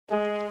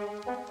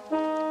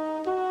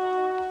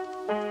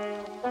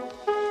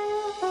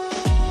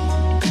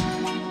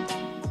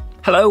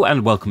Hello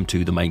and welcome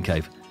to the Main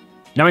Cave.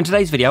 Now in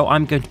today's video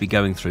I'm going to be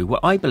going through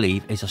what I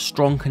believe is a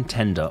strong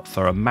contender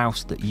for a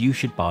mouse that you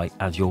should buy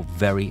as your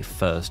very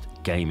first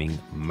gaming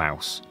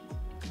mouse.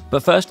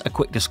 But first, a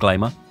quick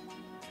disclaimer.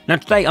 Now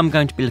today I'm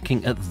going to be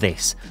looking at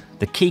this,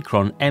 the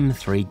Keychron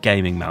M3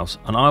 gaming mouse,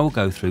 and I will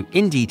go through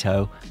in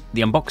detail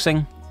the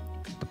unboxing,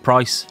 the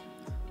price,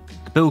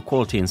 the build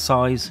quality and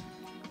size,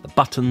 the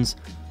buttons,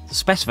 the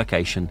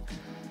specification,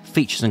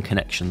 features and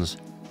connections,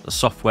 the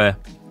software,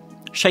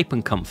 shape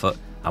and comfort,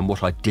 and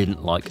what I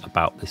didn't like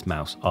about this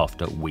mouse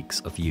after weeks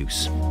of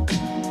use.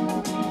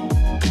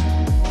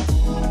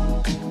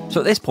 So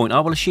at this point I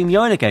will assume you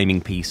own a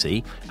gaming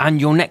PC and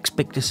your next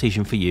big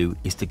decision for you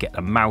is to get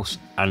a mouse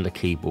and a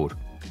keyboard.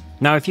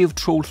 Now if you've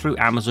trawled through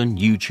Amazon,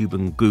 YouTube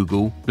and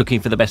Google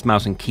looking for the best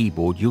mouse and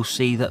keyboard, you'll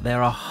see that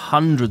there are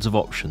hundreds of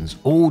options,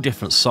 all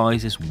different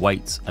sizes,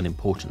 weights and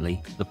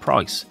importantly the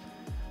price.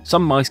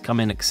 Some mice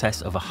come in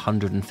excess of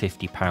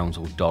 £150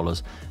 or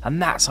dollars,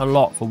 and that's a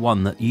lot for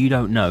one that you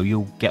don't know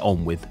you'll get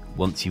on with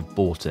once you've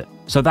bought it.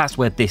 So that's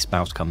where this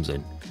mouse comes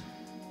in.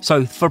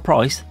 So for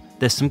price,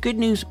 there's some good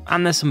news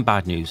and there's some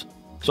bad news.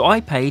 So I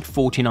paid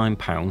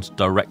 £49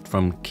 direct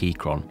from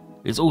Keychron.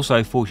 It's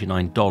also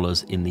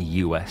 $49 in the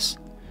US.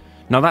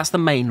 Now that's the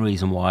main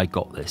reason why I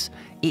got this.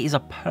 It is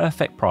a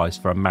perfect price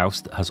for a mouse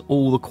that has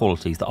all the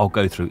qualities that I'll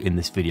go through in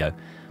this video.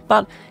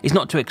 But it's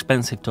not too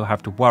expensive to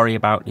have to worry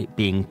about it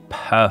being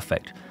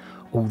perfect,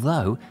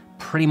 although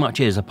pretty much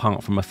is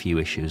apart from a few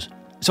issues.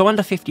 So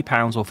under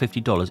 £50 or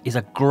 $50 is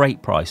a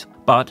great price,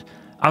 but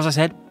as I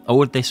said, I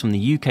ordered this from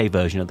the UK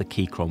version of the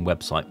Keychron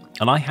website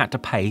and I had to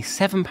pay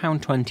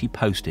 £7.20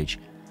 postage.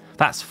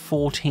 That's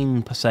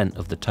 14%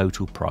 of the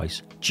total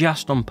price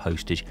just on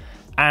postage,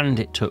 and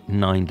it took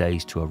 9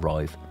 days to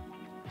arrive.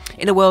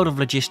 In a world of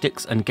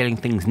logistics and getting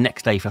things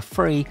next day for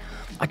free,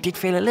 I did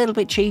feel a little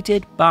bit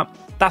cheated, but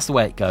that's the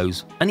way it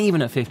goes, and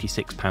even at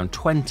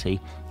 £56.20,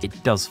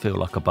 it does feel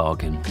like a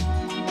bargain.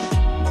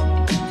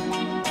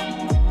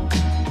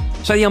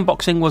 So the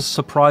unboxing was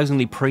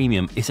surprisingly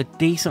premium. It's a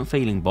decent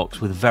feeling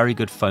box with very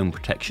good foam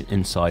protection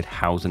inside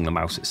housing the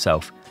mouse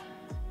itself.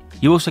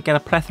 You also get a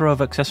plethora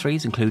of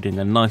accessories, including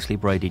a nicely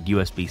braided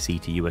USB-C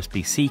to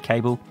USB-C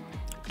cable,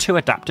 2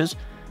 adapters,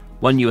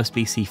 one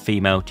USB-C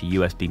female to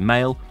USB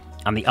male,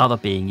 and the other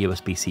being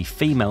USB-C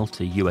female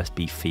to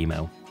USB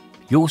female.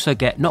 You also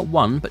get not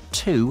one but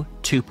two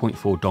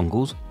 2.4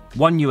 dongles,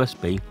 one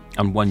USB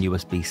and one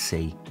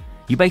USB-C.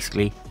 You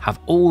basically have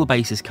all the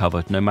bases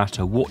covered no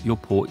matter what your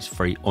port is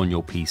free on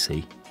your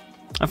PC.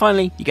 And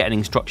finally, you get an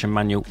instruction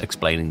manual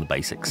explaining the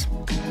basics.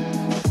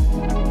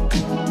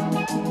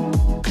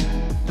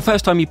 The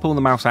first time you pull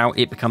the mouse out,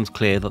 it becomes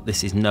clear that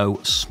this is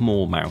no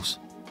small mouse.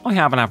 I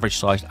have an average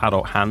sized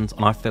adult hand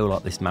and I feel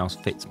like this mouse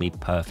fits me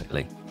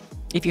perfectly.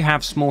 If you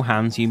have small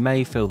hands, you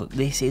may feel that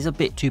this is a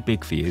bit too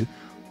big for you,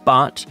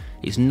 but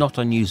it's not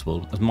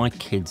unusable as my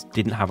kids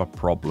didn't have a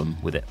problem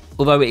with it.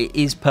 Although it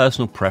is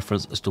personal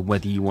preference as to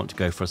whether you want to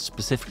go for a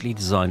specifically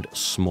designed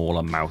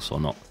smaller mouse or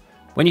not.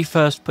 When you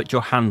first put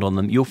your hand on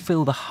them, you'll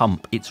feel the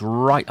hump. It's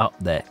right up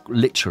there,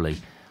 literally.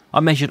 I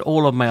measured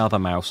all of my other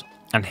mouse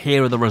and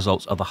here are the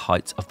results of the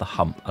height of the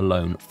hump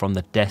alone from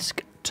the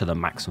desk to the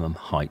maximum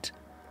height.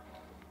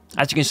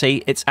 As you can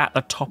see, it's at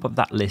the top of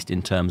that list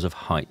in terms of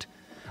height.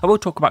 I will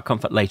talk about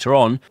comfort later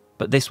on,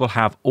 but this will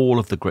have all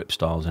of the grip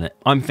styles in it.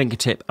 I'm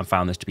fingertip and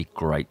found this to be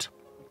great.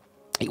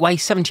 It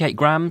weighs 78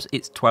 grams,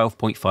 it's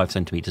 12.5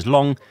 centimeters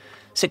long,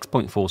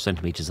 6.4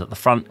 centimeters at the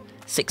front,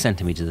 6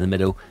 centimeters in the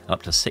middle, and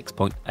up to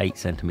 6.8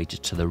 centimeters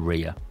to the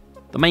rear.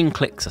 The main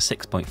clicks are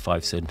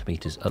 6.5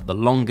 centimeters at the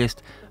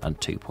longest and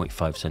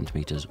 2.5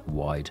 centimeters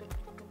wide.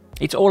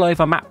 It's all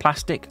over matte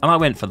plastic, and I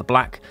went for the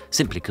black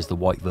simply because the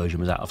white version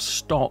was out of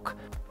stock.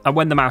 And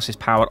when the mouse is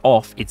powered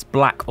off, it's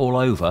black all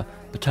over,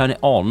 but turn it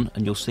on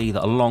and you'll see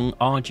that a long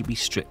RGB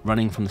strip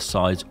running from the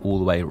sides all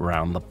the way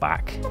around the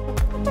back.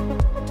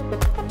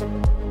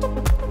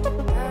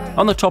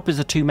 On the top is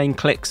the 2 main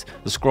clicks,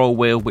 the scroll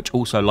wheel which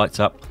also lights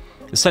up,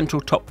 the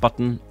central top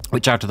button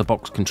which out of the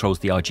box controls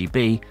the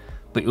RGB,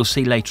 but you'll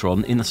see later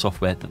on in the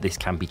software that this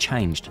can be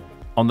changed.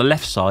 On the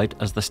left side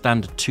is the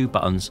standard 2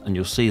 buttons and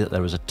you'll see that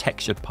there is a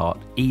textured part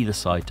either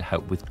side to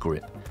help with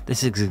grip.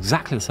 This is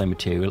exactly the same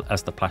material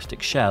as the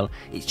plastic shell,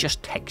 it's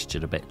just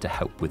textured a bit to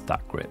help with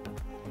that grip.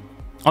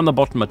 On the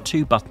bottom are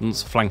 2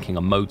 buttons flanking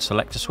a mode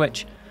selector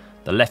switch.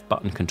 The left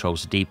button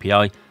controls the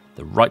DPI,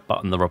 the right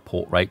button the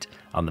report rate,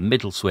 and the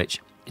middle switch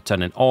is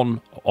turning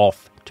on or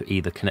off to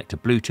either connect to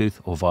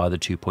Bluetooth or via the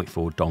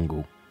 2.4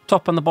 dongle.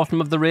 Top and the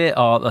bottom of the rear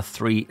are the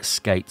 3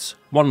 skates,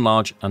 1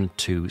 large and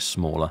 2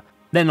 smaller.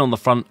 Then on the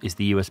front is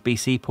the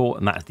USB-C port,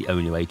 and that is the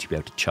only way to be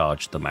able to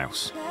charge the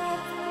mouse.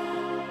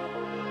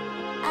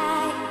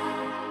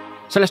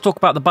 So let's talk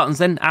about the buttons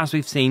then. As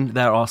we've seen,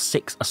 there are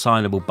 6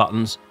 assignable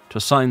buttons. To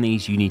assign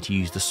these, you need to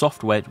use the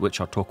software,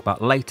 which I'll talk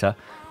about later,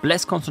 but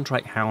let's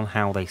concentrate on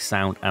how they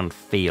sound and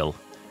feel.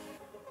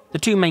 The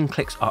 2 main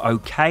clicks are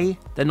okay,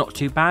 they're not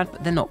too bad,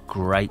 but they're not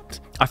great.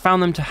 I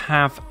found them to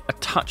have a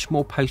touch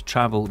more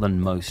post-travel than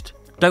most.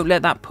 Don't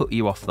let that put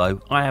you off though.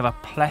 I have a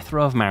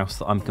plethora of mouse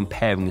that I'm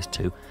comparing this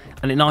to,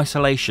 and in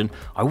isolation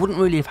I wouldn't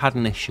really have had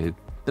an issue.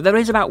 But there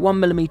is about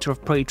 1mm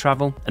of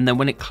pre-travel, and then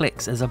when it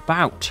clicks there's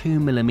about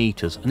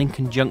 2mm, and in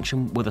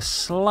conjunction with a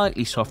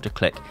slightly softer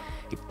click,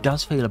 it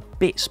does feel a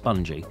bit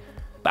spongy.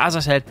 But as I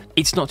said,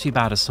 it's not too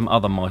bad as some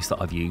other mice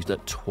that I've used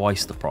at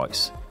twice the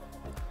price.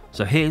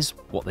 So here's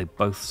what they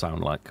both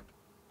sound like.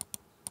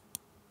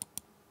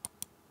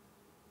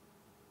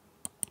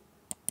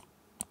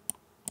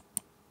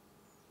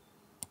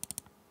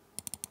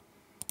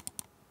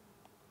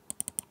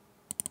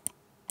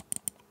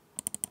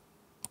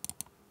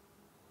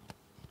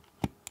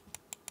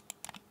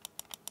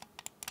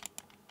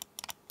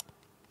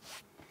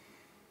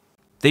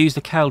 They use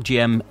the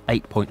CalGM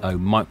 8.0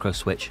 micro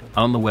switch, and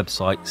on the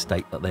website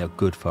state that they are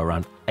good for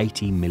around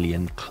 80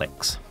 million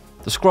clicks.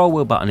 The scroll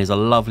wheel button is a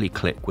lovely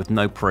click with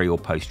no pre or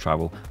post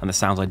travel, and the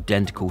sounds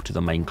identical to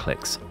the main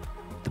clicks.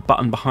 The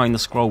button behind the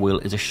scroll wheel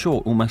is a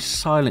short, almost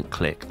silent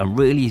click, and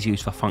really is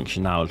used for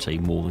functionality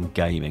more than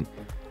gaming.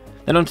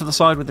 Then onto the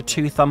side with the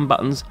two thumb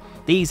buttons,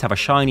 these have a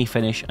shiny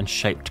finish and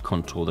shape to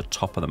contour the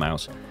top of the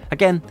mouse.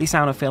 Again, these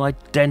sound and feel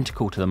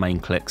identical to the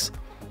main clicks.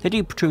 They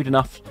do protrude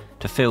enough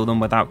to feel them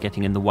without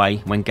getting in the way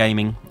when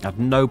gaming. I have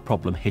no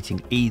problem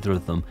hitting either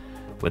of them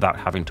without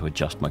having to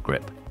adjust my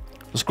grip.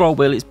 The scroll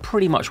wheel is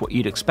pretty much what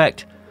you'd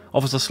expect,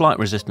 offers a slight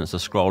resistance to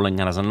scrolling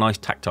and has a nice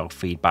tactile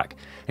feedback.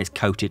 It's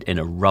coated in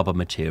a rubber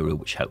material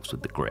which helps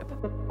with the grip.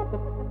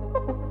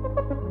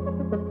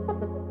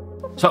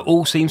 So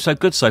all seems so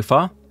good so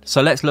far.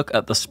 So let's look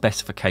at the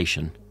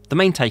specification. The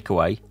main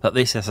takeaway that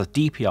this has a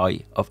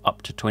DPI of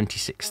up to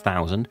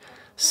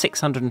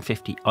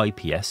 26,650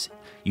 IPS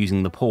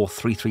using the POR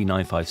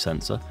 3395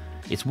 sensor.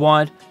 It's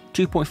wired,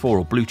 2.4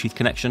 or Bluetooth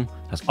connection,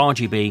 has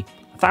RGB,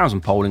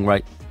 1000 polling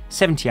rate,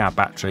 70-hour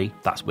battery,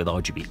 that's with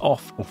RGB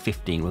off or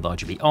 15 with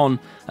RGB on,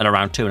 and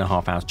around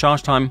 2.5 hours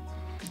charge time,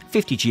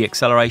 50G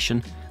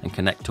acceleration, and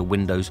connect to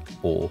Windows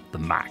or the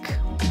Mac.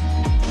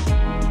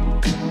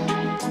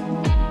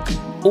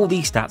 All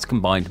these stats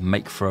combined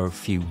make for a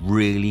few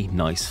really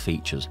nice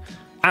features.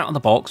 Out of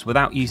the box,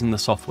 without using the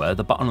software,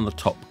 the button on the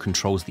top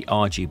controls the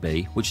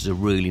RGB, which is a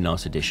really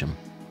nice addition.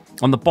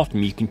 On the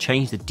bottom you can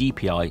change the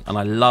DPI, and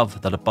I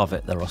love that above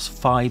it there are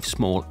 5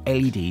 small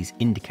LEDs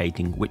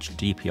indicating which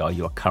DPI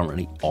you are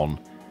currently on.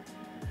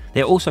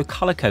 They are also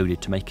colour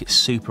coded to make it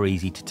super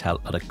easy to tell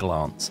at a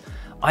glance.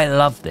 I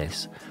love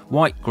this.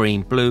 White,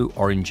 green, blue,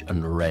 orange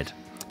and red.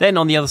 Then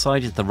on the other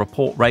side is the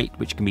report rate,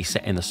 which can be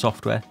set in the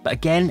software, but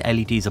again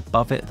LEDs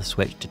above it are the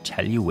switch to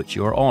tell you which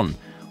you are on.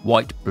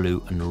 White,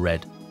 blue and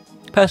red.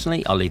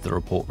 Personally, I'll leave the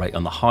report rate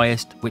on the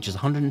highest, which is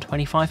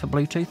 125 for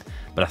Bluetooth,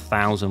 but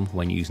 1000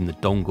 when using the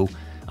dongle,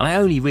 and I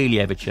only really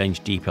ever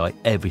change DPI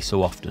every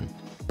so often.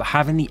 But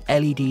having the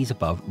LEDs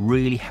above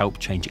really help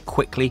change it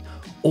quickly,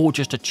 or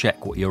just to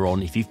check what you're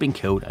on if you've been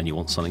killed and you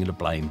want something to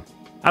blame.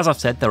 As I've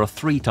said, there are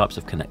 3 types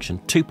of connection,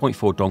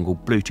 2.4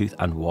 dongle, Bluetooth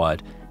and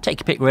wired. Take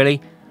your pick really,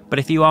 but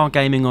if you are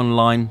gaming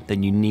online,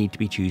 then you need to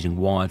be choosing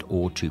wired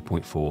or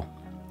 2.4.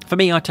 For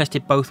me, I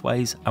tested both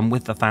ways, and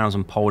with the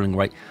 1000 polling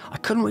rate, I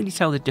couldn't really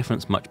tell the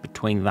difference much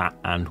between that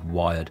and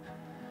wired.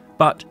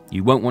 But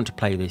you won't want to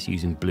play this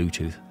using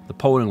Bluetooth. The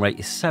polling rate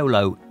is so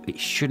low, it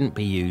shouldn't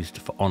be used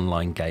for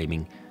online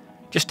gaming.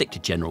 Just stick to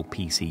general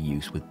PC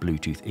use with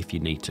Bluetooth if you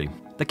need to.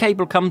 The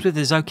cable it comes with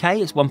is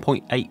okay, it's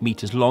 1.8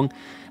 meters long,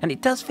 and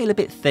it does feel a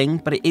bit thin,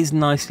 but it is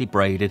nicely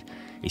braided.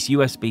 It's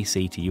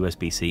USB-C to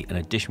USB-C, in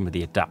addition with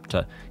the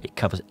adapter, it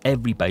covers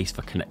every base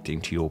for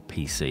connecting to your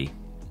PC.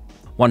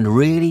 One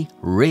really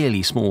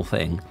small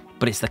thing,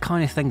 but it's the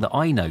kind of thing that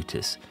I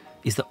notice,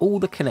 is that all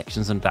the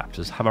connections and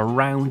adapters have a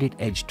rounded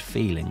edged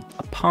feeling,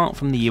 apart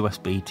from the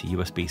USB to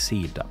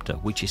USB-C adapter,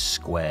 which is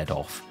squared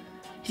off.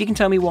 If you can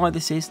tell me why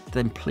this is,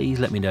 then please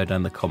let me know down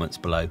in the comments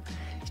below.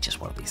 It's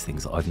just one of these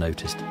things that I've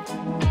noticed.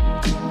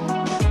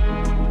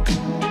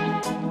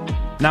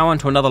 Now on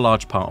to another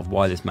large part of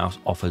why this mouse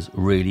offers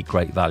really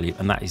great value,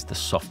 and that is the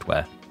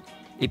software.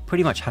 It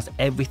pretty much has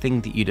everything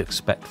that you'd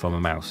expect from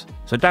a mouse.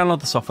 So download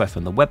the software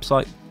from the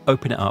website,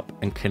 open it up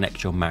and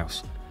connect your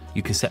mouse.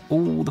 You can set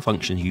all the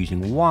functions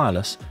using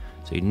wireless,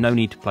 so you no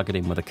need to plug it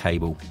in with a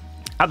cable.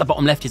 At the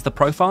bottom left is the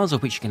profiles,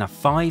 of which you can have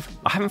 5.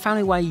 I haven't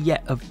found a way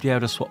yet of being able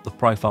to swap the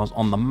profiles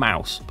on the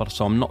mouse,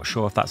 so I'm not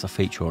sure if that's a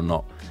feature or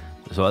not.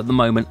 So at the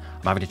moment,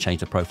 I'm having to change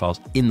the profiles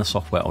in the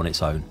software on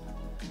its own.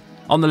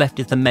 On the left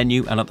is the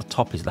menu, and at the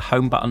top is the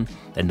home button,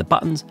 then the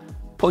buttons,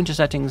 pointer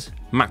settings,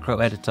 macro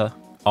editor,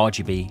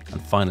 RGB,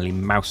 and finally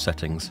mouse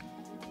settings.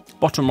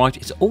 Bottom right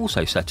is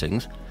also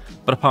settings,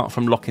 but apart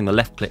from locking the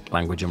left click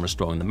language and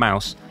restoring the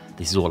mouse,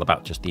 this is all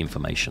about just the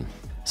information.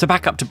 So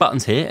back up to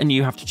buttons here, and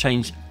you have to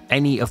change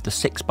any of the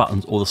 6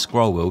 buttons or the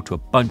scroll wheel to a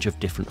bunch of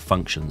different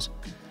functions.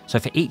 So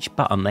for each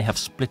button they have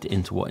split it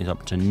into what is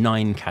up to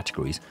 9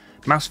 categories: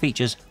 mouse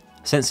features,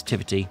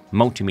 sensitivity,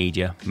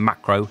 multimedia,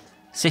 macro,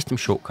 system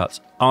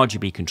shortcuts,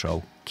 RGB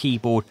control,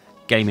 keyboard,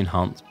 game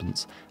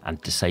enhancements,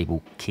 and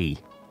disable key.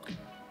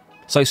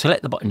 So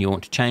select the button you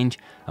want to change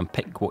and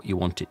pick what you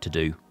want it to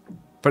do.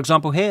 For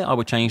example here, I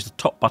would change the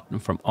top button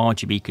from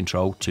RGB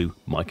control to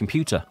my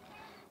computer.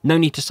 No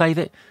need to save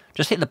it,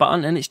 just hit the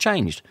button and it's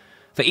changed.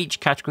 For each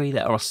category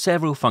there are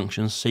several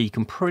functions, so you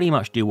can pretty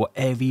much do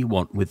whatever you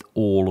want with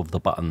all of the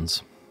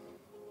buttons.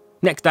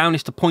 Next down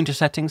is the pointer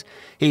settings.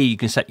 Here you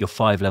can set your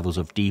 5 levels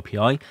of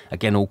DPI,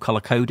 again all colour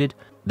coded,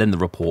 then the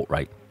report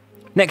rate.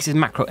 Next is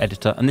macro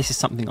editor, and this is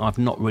something I've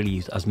not really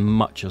used as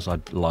much as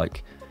I'd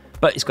like,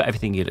 but it's got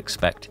everything you'd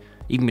expect,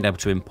 even being able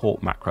to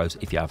import macros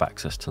if you have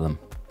access to them.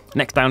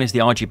 Next down is the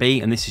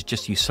RGB, and this is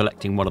just you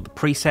selecting one of the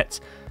presets,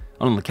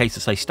 and in the case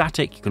of say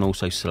static, you can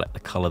also select the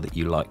colour that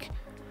you like.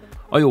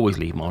 I always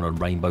leave mine on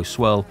rainbow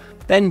swirl,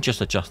 then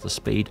just adjust the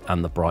speed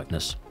and the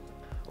brightness,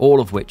 all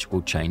of which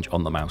will change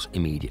on the mouse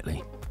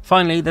immediately.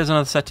 Finally, there's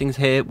another settings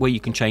here where you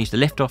can change the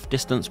lift-off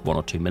distance 1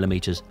 or 2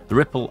 millimeters, the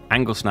ripple,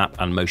 angle snap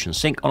and motion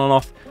sync on and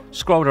off,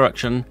 scroll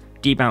direction,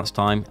 debounce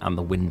time and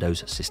the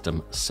Windows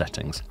system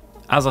settings.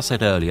 As I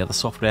said earlier, the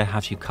software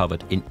has you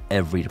covered in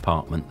every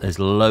department. There's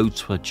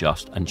loads to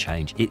adjust and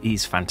change. It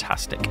is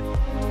fantastic.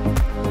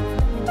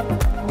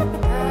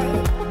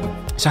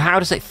 So how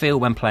does it feel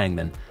when playing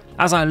then?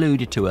 As I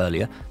alluded to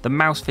earlier, the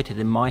mouse fitted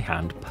in my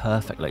hand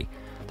perfectly.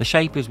 The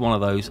shape is one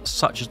of those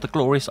such as the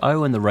Glorious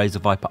O and the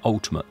Razer Viper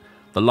Ultimate.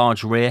 The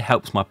large rear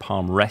helps my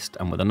palm rest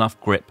and with enough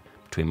grip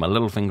between my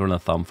little finger and the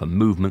thumb for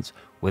movements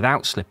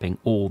without slipping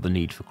or the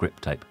need for grip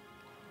tape.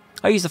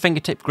 I use the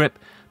fingertip grip,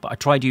 but I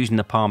tried using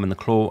the palm and the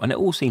claw and it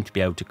all seemed to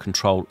be able to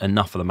control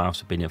enough of the mouse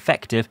to be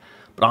effective,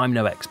 but I'm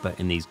no expert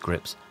in these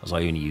grips as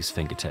I only use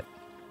fingertip.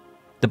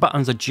 The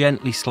buttons are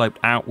gently sloped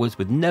outwards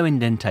with no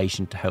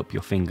indentation to help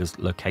your fingers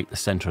locate the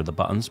centre of the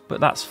buttons, but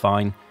that's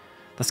fine.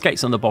 The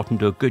skates on the bottom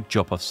do a good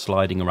job of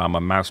sliding around my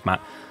mouse mat,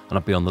 and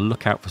I'll be on the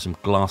lookout for some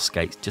glass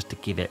skates just to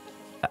give it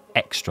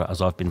extra,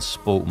 as I've been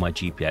spoiled with my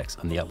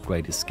GPX and the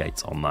upgraded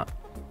skates on that.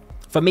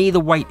 For me, the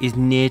weight is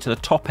near to the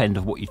top end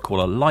of what you'd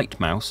call a light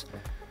mouse.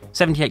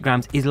 78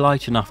 grams is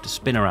light enough to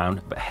spin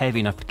around, but heavy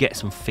enough to get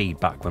some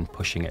feedback when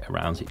pushing it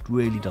around. It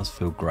really does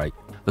feel great.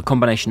 The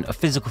combination of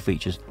physical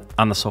features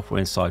and the software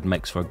inside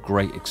makes for a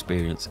great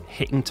experience.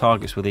 Hitting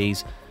targets with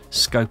ease,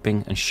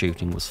 scoping and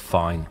shooting was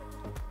fine.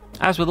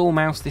 As with all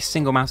mouse, this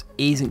single mouse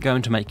isn't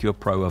going to make you a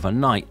pro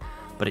overnight,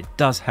 but it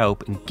does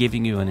help in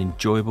giving you an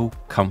enjoyable,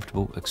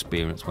 comfortable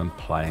experience when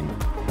playing.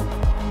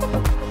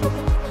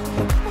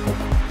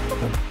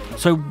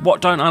 So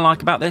what don't I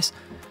like about this?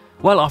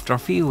 Well, after a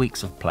few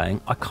weeks of playing,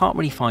 I can't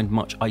really find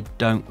much I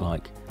don't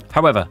like.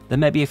 However, there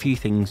may be a few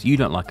things you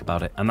don't like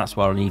about it, and that's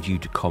why I need you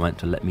to comment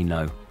to let me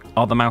know.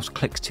 Are the mouse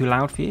clicks too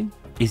loud for you?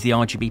 Is the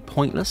RGB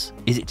pointless?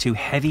 Is it too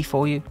heavy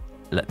for you?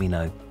 Let me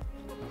know.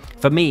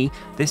 For me,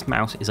 this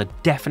mouse is a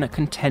definite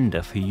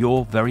contender for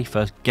your very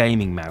first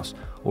gaming mouse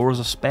or as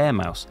a spare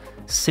mouse,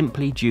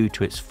 simply due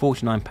to its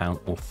 £49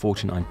 or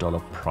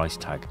 $49 price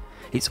tag.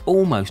 It's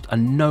almost a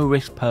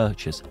no-risk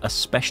purchase,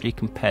 especially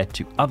compared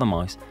to other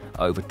mice at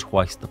over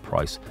twice the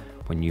price,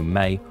 when you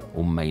may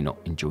or may not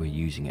enjoy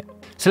using it.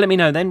 So let me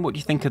know then, what do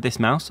you think of this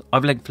mouse?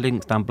 I've left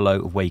links down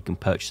below of where you can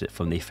purchase it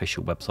from the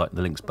official website,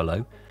 the link's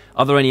below.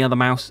 Are there any other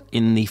mouse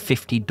in the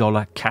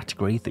 $50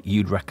 category that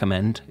you'd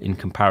recommend in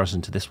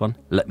comparison to this one?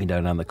 Let me know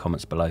down in the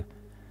comments below.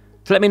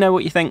 So let me know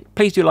what you think.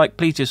 Please do like,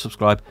 please do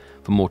subscribe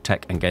for more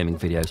tech and gaming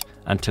videos.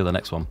 Until the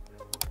next one,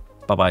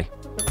 bye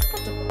bye.